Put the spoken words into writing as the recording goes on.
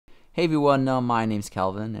Hey everyone, my name's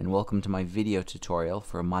Calvin and welcome to my video tutorial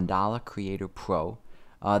for Mandala Creator Pro.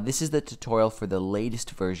 This is the tutorial for the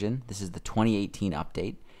latest version. This is the 2018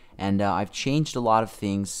 update, and I've changed a lot of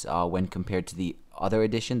things when compared to the other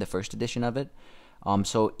edition, the first edition of it.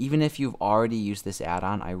 So even if you've already used this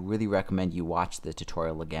add-on, I really recommend you watch the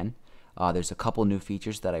tutorial again. There's a couple new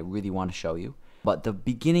features that I really want to show you. But the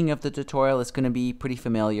beginning of the tutorial is going to be pretty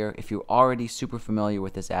familiar. If you're already super familiar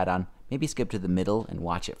with this add-on, maybe skip to the middle and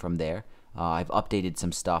watch it from there. I've updated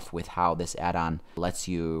some stuff with how this add-on lets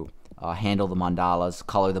you handle the mandalas,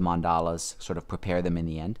 color the mandalas, sort of prepare them in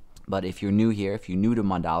the end. But if you're new here, if you're new to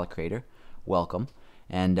Mandala Creator, welcome.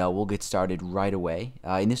 And we'll get started right away.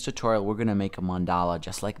 In this tutorial, we're going to make a mandala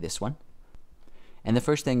just like this one. And the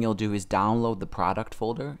first thing you'll do is download the product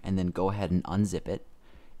folder and then go ahead and unzip it.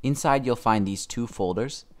 Inside you'll find these two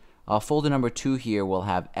folders. Folder number 2 here will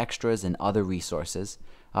have extras and other resources.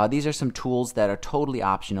 These are some tools that are totally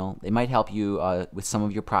optional. They might help you with some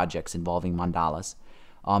of your projects involving mandalas.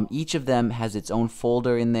 Each of them has its own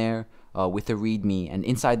folder in there with a README, and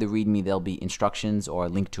inside the README there'll be instructions or a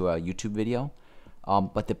link to a YouTube video.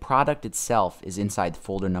 But the product itself is inside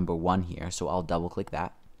folder number 1 here, so I'll double click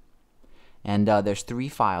that. And there's 3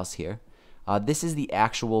 files here. This is the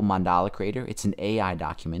actual Mandala Creator. It's an AI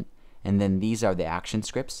document, and then these are the action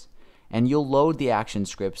scripts. And you'll load the action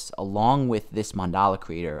scripts along with this Mandala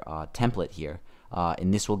Creator template here,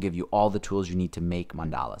 and this will give you all the tools you need to make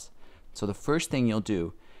mandalas. So the first thing you'll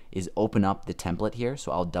do is open up the template here,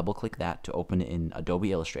 so I'll double click that to open it in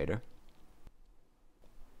Adobe Illustrator.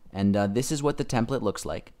 And this is what the template looks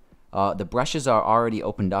like. The brushes are already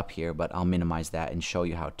opened up here, but I'll minimize that and show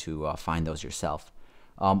you how to find those yourself.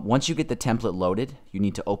 Once you get the template loaded, you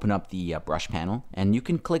need to open up the brush panel, and you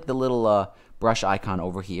can click the little brush icon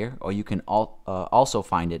over here, or you can also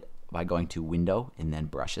find it by going to Window and then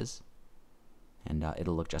Brushes, and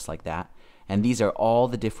it'll look just like that. And these are all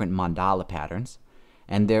the different mandala patterns,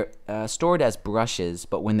 and they're stored as brushes,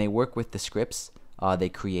 but when they work with the scripts, they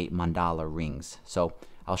create mandala rings. So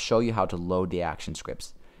I'll show you how to load the action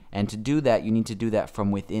scripts, and to do that you need to do that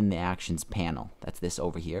from within the Actions panel. That's this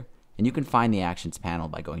over here. And you can find the Actions panel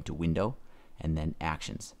by going to Window and then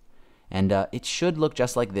Actions. And it should look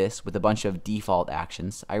just like this with a bunch of default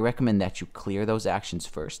actions. I recommend that you clear those actions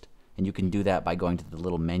first, and you can do that by going to the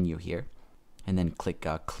little menu here and then click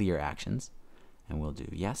Clear Actions, and we'll do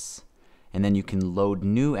Yes. And then you can load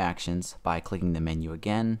new actions by clicking the menu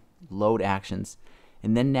again, Load Actions,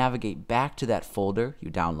 and then navigate back to that folder you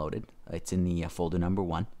downloaded. It's in the folder number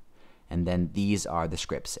 1. And then these are the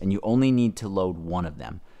scripts, and you only need to load one of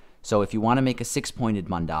them. So if you want to make a 6-pointed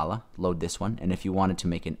mandala, load this one, and if you wanted to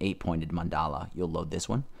make an 8-pointed mandala, you'll load this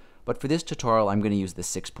one. But for this tutorial, I'm going to use the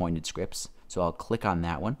 6-pointed scripts, so I'll click on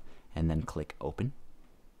that one and then click Open.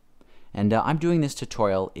 And I'm doing this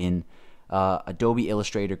tutorial in Adobe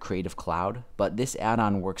Illustrator Creative Cloud, but this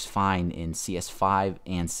add-on works fine in CS5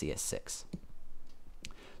 and CS6.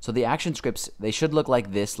 So the action scripts, they should look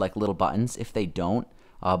like this, like little buttons. If they don't,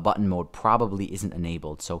 button mode probably isn't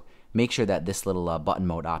enabled, so make sure that this little button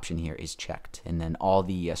mode option here is checked, and then all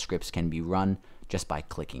the scripts can be run just by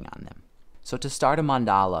clicking on them. So to start a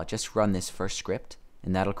mandala, just run this first script,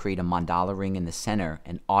 and that'll create a mandala ring in the center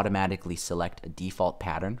and automatically select a default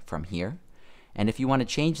pattern from here. And if you want to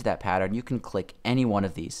change that pattern, you can click any one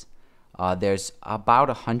of these. There's about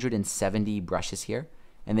 170 brushes here,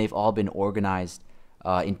 and they've all been organized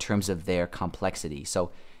in terms of their complexity.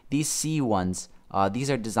 So these C ones, these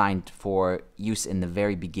are designed for use in the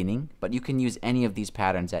very beginning, but you can use any of these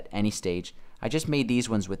patterns at any stage. I just made these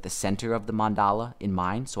ones with the center of the mandala in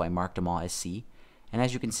mind, so I marked them all as C. And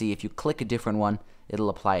as you can see, if you click a different one, it'll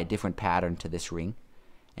apply a different pattern to this ring.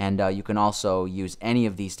 And you can also use any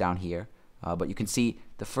of these down here, but you can see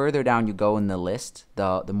the further down you go in the list,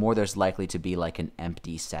 the more there's likely to be like an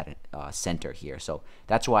empty center here. So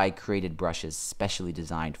that's why I created brushes specially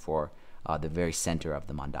designed for the very center of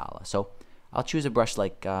the mandala. So I'll choose a brush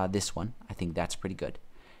like this one. I think that's pretty good.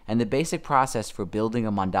 And the basic process for building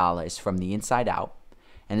a mandala is from the inside out.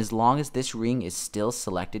 And as long as this ring is still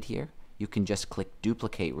selected here, you can just click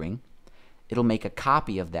Duplicate Ring. It'll make a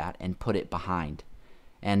copy of that and put it behind.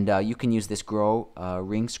 And you can use this Grow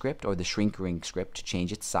Ring script or the Shrink Ring script to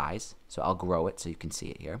change its size. So I'll grow it so you can see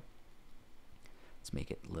it here. Let's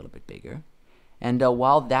make it a little bit bigger. And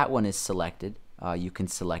while that one is selected, you can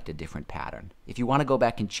select a different pattern. If you want to go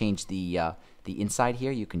back and change the inside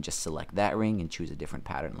here, you can just select that ring and choose a different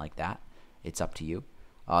pattern like that. It's up to you.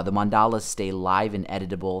 The mandalas stay live and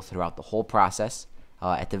editable throughout the whole process.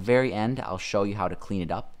 At the very end, I'll show you how to clean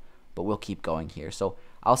it up, but we'll keep going here. So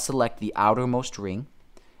I'll select the outermost ring,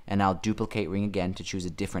 and I'll duplicate ring again to choose a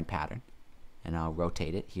different pattern. and I'll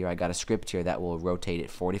rotate it. Here I got a script here that will rotate it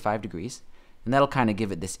 45 degrees, and that'll kind of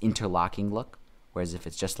give it this interlocking look, whereas if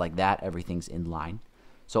it's just like that, everything's in line.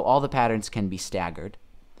 So all the patterns can be staggered.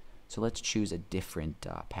 So let's choose a different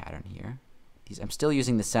pattern here. I'm still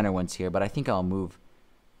using the center ones here, but I think I'll move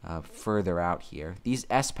further out here. These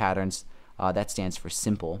S patterns, that stands for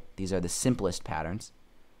simple. These are the simplest patterns.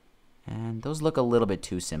 And those look a little bit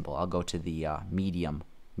too simple. I'll go to the medium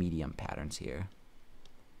patterns here.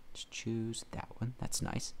 Just choose that one. That's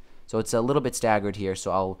nice. So it's a little bit staggered here,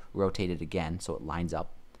 so I'll rotate it again so it lines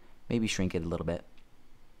up. Maybe shrink it a little bit.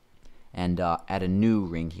 And add a new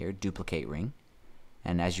ring here, duplicate ring.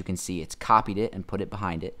 And as you can see, it's copied it and put it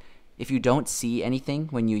behind it. If you don't see anything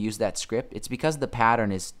when you use that script, it's because the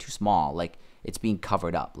pattern is too small, like it's being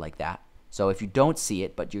covered up like that. So if you don't see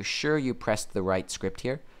it, but you're sure you pressed the right script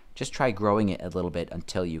here, just try growing it a little bit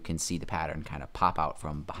until you can see the pattern kind of pop out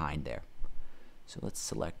from behind there. So let's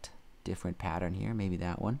select different pattern here, maybe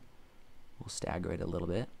that one. We'll stagger it a little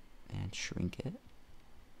bit and shrink it.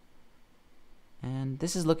 And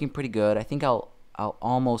this is looking pretty good. I think I'll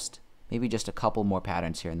almost, maybe just a couple more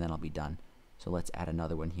patterns here and then I'll be done. So let's add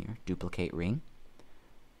another one here, duplicate ring.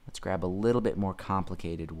 Let's grab a little bit more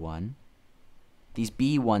complicated one. These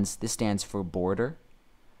B ones, this stands for border,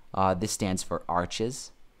 this stands for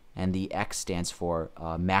arches, and the X stands for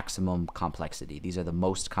maximum complexity. These are the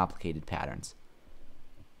most complicated patterns.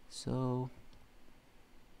 So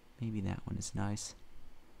maybe that one is nice.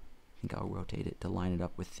 I think I'll rotate it to line it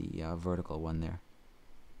up with the vertical one there.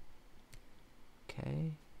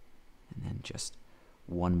 Okay, and then just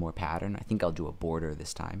one more pattern. I think I'll do a border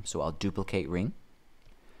this time. So I'll duplicate ring,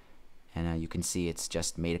 and you can see it's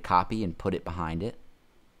just made a copy and put it behind it.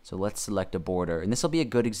 So let's select a border, and this will be a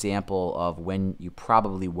good example of when you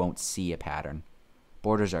probably won't see a pattern.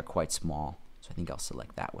 Borders are quite small, so I think I'll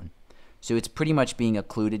select that one. So it's pretty much being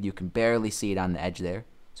occluded. You can barely see it on the edge there,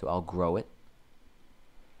 so I'll grow it.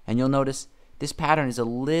 And you'll notice this pattern is a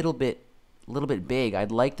little bit big.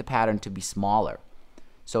 I'd like the pattern to be smaller.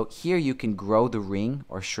 So here you can grow the ring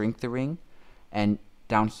or shrink the ring, and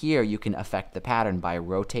down here you can affect the pattern by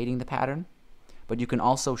rotating the pattern, but you can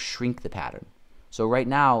also shrink the pattern. So right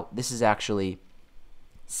now this is actually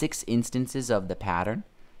 6 instances of the pattern.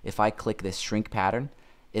 If I click this shrink pattern,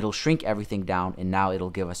 it'll shrink everything down, and now it'll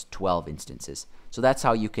give us 12 instances. So that's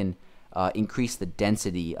how you can increase the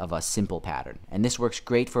density of a simple pattern. And this works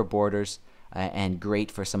great for borders and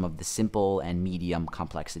great for some of the simple and medium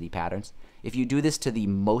complexity patterns. If you do this to the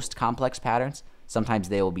most complex patterns, sometimes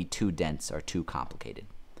they will be too dense or too complicated.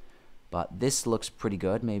 But this looks pretty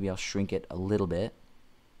good. Maybe I'll shrink it a little bit.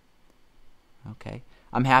 Okay,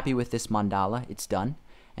 I'm happy with this mandala. It's done.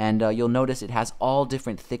 And you'll notice it has all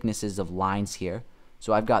different thicknesses of lines here.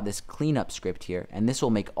 So I've got this cleanup script here, and this will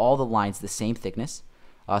make all the lines the same thickness.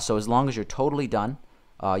 So as long as you're totally done,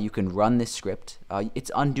 you can run this script.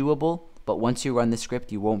 It's undoable, but once you run the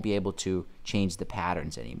script, you won't be able to change the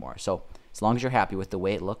patterns anymore. So as long as you're happy with the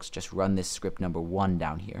way it looks, just run this script number 1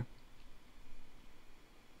 down here.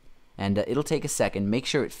 And it'll take a second. Make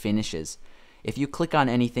sure it finishes. If you click on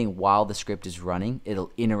anything while the script is running,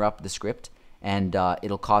 it'll interrupt the script, and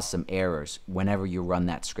it'll cause some errors whenever you run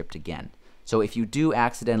that script again. So if you do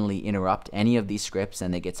accidentally interrupt any of these scripts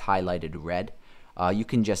and it gets highlighted red, you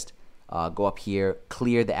can just go up here,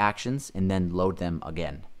 clear the actions, and then load them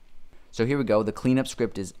again. So here we go. The cleanup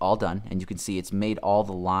script is all done, and you can see it's made all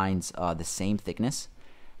the lines the same thickness.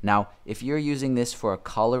 Now, if you're using this for a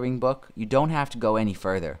coloring book, you don't have to go any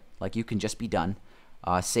further. Like, you can just be done.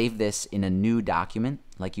 Save this in a new document.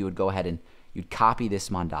 Like, you would go ahead and you'd copy this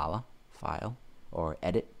mandala file, or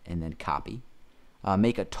edit and then copy.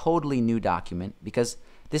 Make a totally new document, because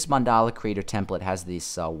this mandala creator template has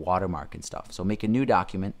this watermark and stuff. So make a new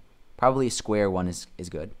document. Probably a square one is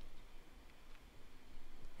good.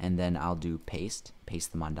 And then I'll do paste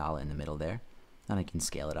the mandala in the middle there. Then I can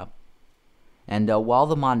scale it up. And while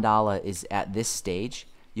the mandala is at this stage,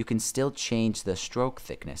 you can still change the stroke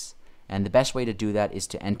thickness. And the best way to do that is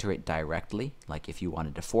to enter it directly. Like if you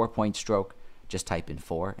wanted a 4-point stroke, just type in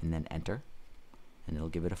 4 and then enter, and it'll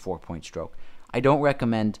give it a 4-point stroke. I don't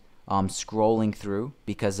recommend scrolling through,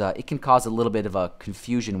 because it can cause a little bit of a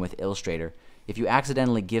confusion with Illustrator. If you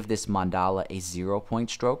accidentally give this mandala a 0-point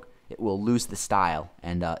stroke, it will lose the style,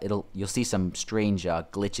 and you'll see some strange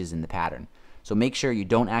glitches in the pattern. So make sure you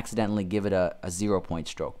don't accidentally give it a 0-point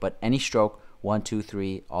stroke, but any stroke, 1, 2,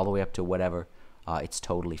 3, all the way up to whatever, it's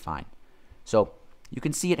totally fine. So you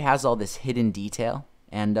can see it has all this hidden detail,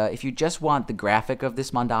 and if you just want the graphic of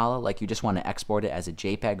this mandala, like you just want to export it as a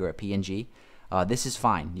JPEG or a PNG, this is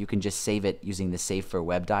fine. You can just save it using the Save for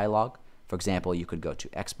Web dialog. For example, you could go to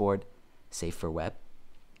Export, Save for Web.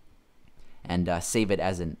 and save it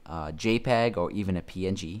as an JPEG or even a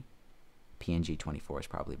PNG. PNG 24 is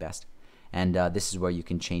probably best. And this is where you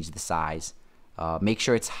can change the size. Make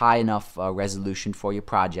sure it's high enough resolution for your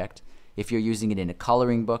project. If you're using it in a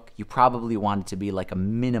coloring book, you probably want it to be like a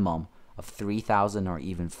minimum of 3,000 or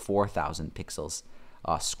even 4,000 pixels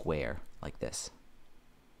square, like this.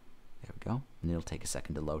 There we go. And it'll take a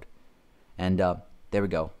second to load. And there we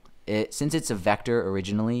go. Since it's a vector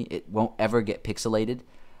originally, it won't ever get pixelated,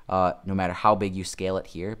 no matter how big you scale it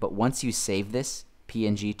here. But once you save this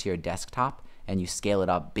PNG to your desktop and you scale it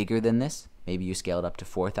up bigger than this, maybe you scale it up to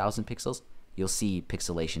 4,000 pixels, you'll see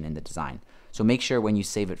pixelation in the design. So make sure when you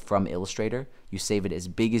save it from Illustrator, you save it as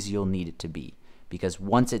big as you'll need it to be, because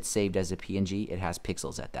once it's saved as a PNG, it has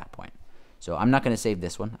pixels at that point. So I'm not going to save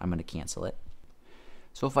this one. I'm going to cancel it.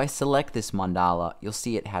 So if I select this mandala, you'll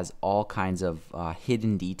see it has all kinds of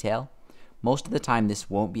hidden detail. Most of the time this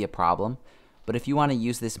won't be a problem, but if you want to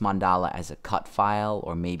use this mandala as a cut file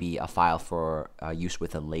or maybe a file for use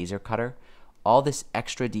with a laser cutter, all this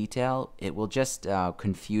extra detail, it will just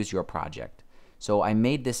confuse your project. So I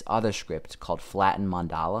made this other script called flatten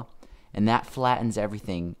mandala, and that flattens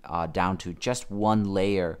everything down to just one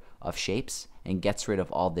layer of shapes and gets rid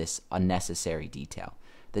of all this unnecessary detail.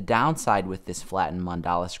 The downside with this flatten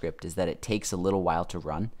mandala script is that it takes a little while to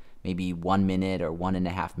run, maybe 1 minute or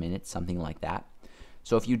 1.5 minutes, something like that.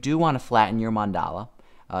 So if you do want to flatten your mandala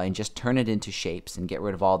and just turn it into shapes and get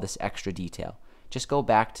rid of all this extra detail, just go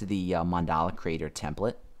back to the mandala creator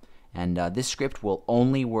template, and this script will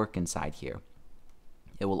only work inside here.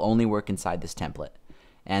 It will only work inside this template,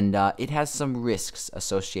 and it has some risks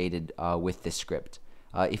associated with this script.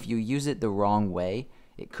 If you use it the wrong way,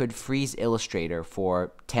 it could freeze Illustrator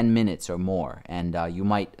for 10 minutes or more, and you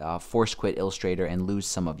might force quit Illustrator and lose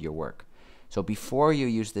some of your work. So before you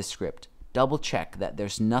use this script, double check that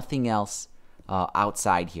there's nothing else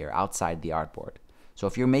outside here, outside the artboard. So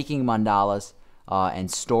if you're making mandalas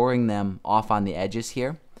and storing them off on the edges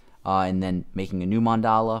here, and then making a new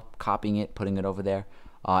mandala, copying it, putting it over there,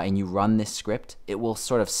 and you run this script, it will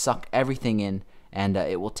sort of suck everything in, and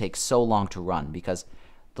it will take so long to run, because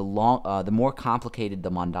the more complicated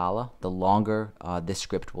the mandala, the longer this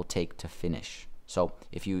script will take to finish. So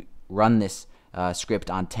if you run this script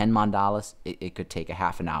on 10 mandalas, it could take a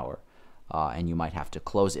half an hour, and you might have to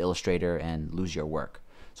close Illustrator and lose your work.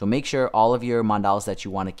 So make sure all of your mandalas that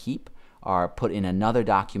you want to keep are put in another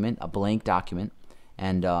document, a blank document,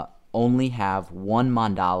 and only have one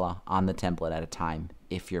mandala on the template at a time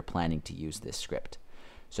if you're planning to use this script.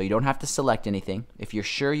 So you don't have to select anything. If you're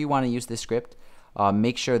sure you want to use this script,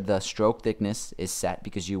 make sure the stroke thickness is set,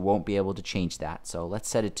 because you won't be able to change that. So let's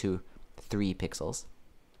set it to 3 pixels.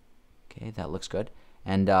 Okay, that looks good.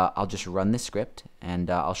 And I'll just run this script, and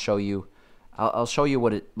I'll show you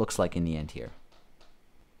what it looks like in the end here.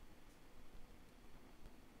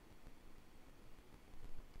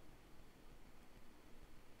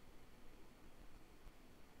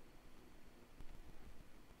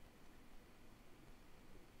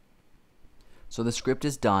 So the script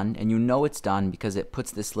is done, and you know it's done because it puts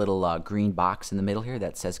this little green box in the middle here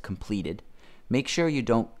that says completed. Make sure you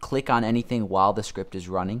don't click on anything while the script is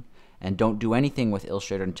running, and don't do anything with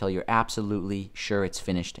Illustrator until you're absolutely sure it's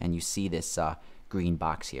finished and you see this green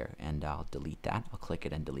box here. And I'll delete that. I'll click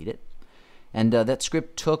it and delete it. And that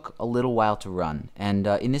script took a little while to run, and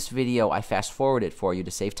in this video I fast forward it for you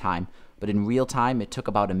to save time, but in real time it took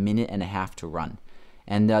about 1.5 minutes to run.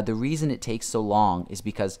 And the reason it takes so long is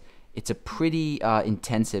because it's a pretty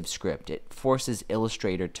intensive script. It forces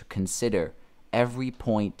Illustrator to consider every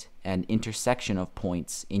point and intersection of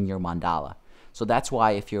points in your mandala. So that's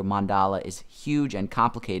why if your mandala is huge and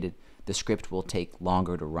complicated, the script will take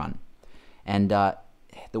longer to run. And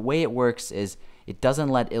the way it works is it doesn't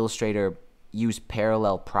let Illustrator use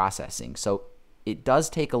parallel processing. So it does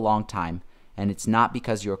take a long time, and it's not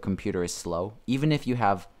because your computer is slow. Even if you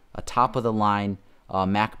have a top-of-the-line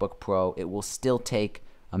MacBook Pro, it will still take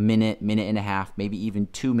a minute, minute and a half, maybe even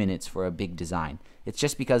 2 minutes for a big design. It's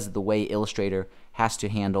just because of the way Illustrator has to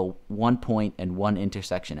handle one point and one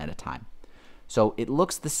intersection at a time. So it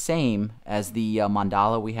looks the same as the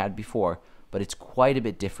mandala we had before, but it's quite a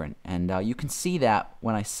bit different. And you can see that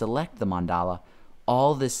when I select the mandala,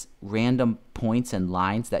 all this random points and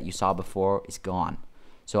lines that you saw before is gone.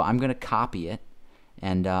 So I'm going to copy it,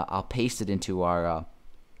 and I'll paste it into our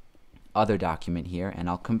other document here, and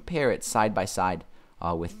I'll compare it side by side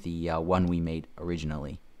with the one we made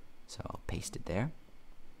originally. So I'll paste it there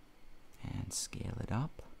and scale it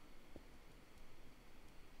up.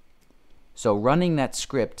 So running that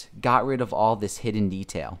script got rid of all this hidden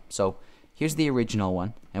detail. So here's the original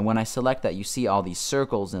one, and when I select that, you see all these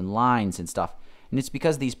circles and lines and stuff, And it's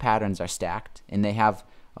because these patterns are stacked and they have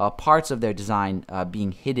parts of their design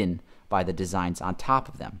being hidden by the designs on top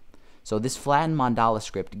of them. So this flattened mandala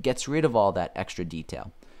script gets rid of all that extra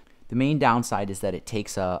detail. The main downside is that it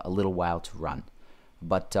takes a little while to run.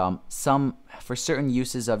 But for certain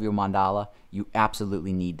uses of your mandala, you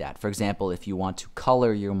absolutely need that. For example, if you want to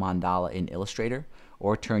color your mandala in Illustrator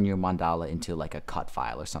or turn your mandala into like a cut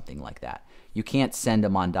file or something like that. You can't send a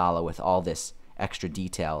mandala with all this extra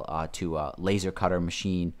detail to a laser cutter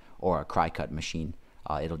machine or a Cry-Cut machine.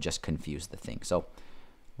 It'll just confuse the thing. So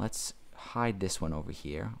let's hide this one over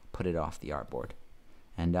here, put it off the artboard.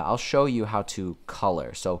 And I'll show you how to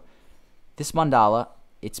color. So this mandala,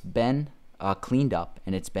 it's been cleaned up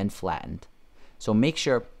and it's been flattened. So make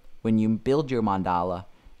sure when you build your mandala,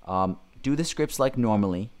 do the scripts like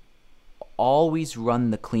normally. Always run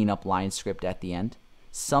the cleanup line script at the end.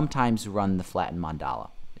 Sometimes run the flattened mandala.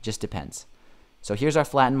 It just depends. So here's our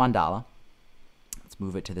flattened mandala. Let's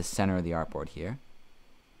move it to the center of the artboard here.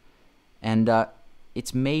 And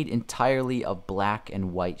it's made entirely of black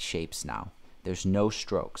and white shapes now. There's no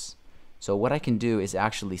strokes. So what I can do is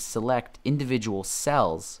actually select individual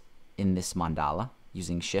cells in this mandala,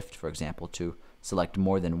 using Shift, for example, to select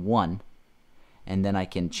more than one, and then I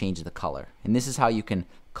can change the color. And this is how you can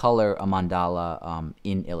color a mandala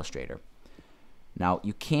in Illustrator. Now,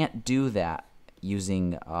 you can't do that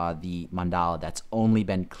using the mandala that's only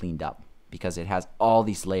been cleaned up because it has all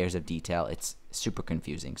these layers of detail. It's super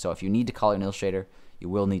confusing. So if you need to color in Illustrator, you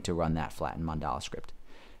will need to run that flattened mandala script.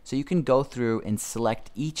 So you can go through and select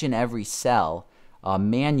each and every cell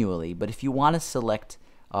manually, but if you want to select,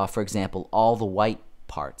 for example, all the white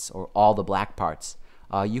parts or all the black parts,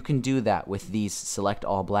 you can do that with these select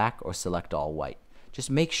all black or select all white. Just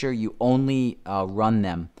make sure you only run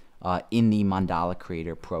them in the Mandala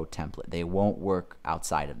Creator Pro template. They won't work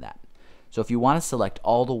outside of that. So if you want to select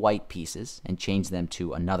all the white pieces and change them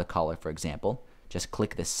to another color, for example, just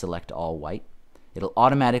click this select all white. It'll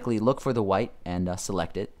automatically look for the white and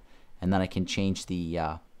select it, and then I can change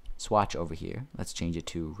the swatch over here. Let's change it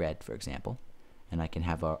to red, for example, and I can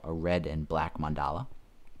have a red and black mandala.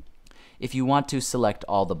 If you want to select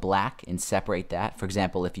all the black and separate that, for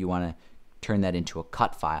example, if you want to turn that into a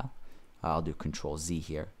cut file, I'll do Control Z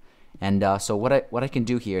here. And so what I can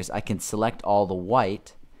do here is I can select all the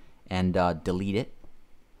white and delete it.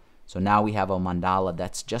 So now we have a mandala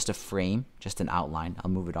that's just a frame, just an outline.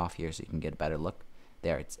 I'll move it off here so you can get a better look.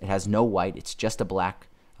 There, it has no white. It's just a black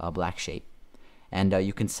shape. And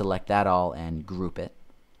you can select that all and group it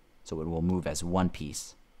so it will move as one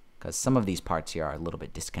piece, because some of these parts here are a little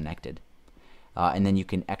bit disconnected. And then you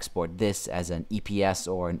can export this as an EPS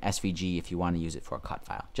or an SVG if you want to use it for a cut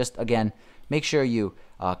file. Just again, make sure you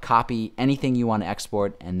copy anything you want to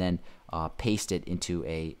export and then paste it into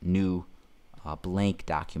a new blank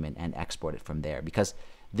document and export it from there, because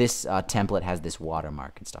this template has this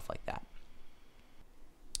watermark and stuff like that.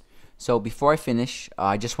 So before I finish,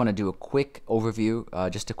 I just want to do a quick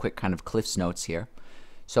overview, just a quick kind of Cliff's Notes here.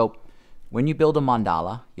 So when you build a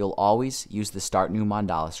mandala, you'll always use the Start New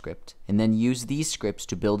Mandala script, and then use these scripts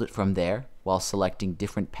to build it from there while selecting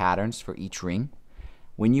different patterns for each ring.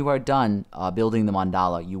 When you are done building the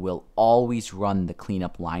mandala, you will always run the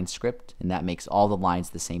cleanup line script, and that makes all the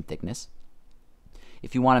lines the same thickness.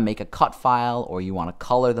 If you want to make a cut file or you want to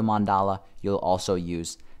color the mandala, you'll also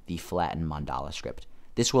use the flattened mandala script.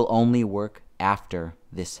 This will only work after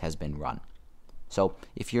this has been run. So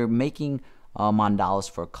if you're making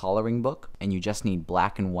mandalas for a coloring book and you just need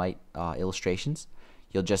black and white illustrations,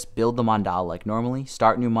 you'll just build the mandala like normally,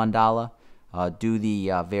 start new mandala, do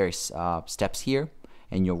the various steps here,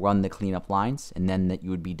 and you'll run the cleanup lines, and then you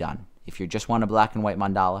would be done. If you just want a black and white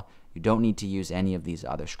mandala, you don't need to use any of these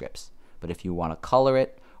other scripts. But if you want to color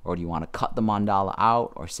it, or do you want to cut the mandala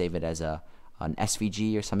out or save it as an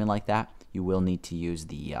SVG or something like that, you will need to use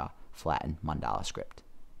the flattened mandala script.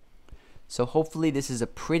 So hopefully this is a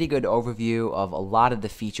pretty good overview of a lot of the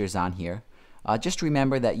features on here. Just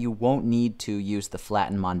remember that you won't need to use the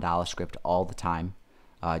flattened mandala script all the time,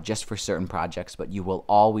 just for certain projects, but you will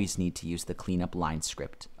always need to use the cleanup line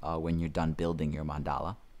script when you're done building your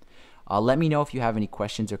mandala. Let me know if you have any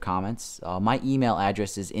questions or comments. My email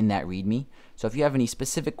address is in that README, so if you have any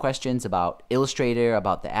specific questions about Illustrator,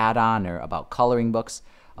 about the add-on, or about coloring books,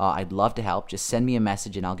 I'd love to help. Just send me a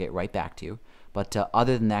message and I'll get right back to you. But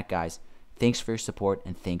other than that, guys, thanks for your support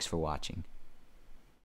and thanks for watching.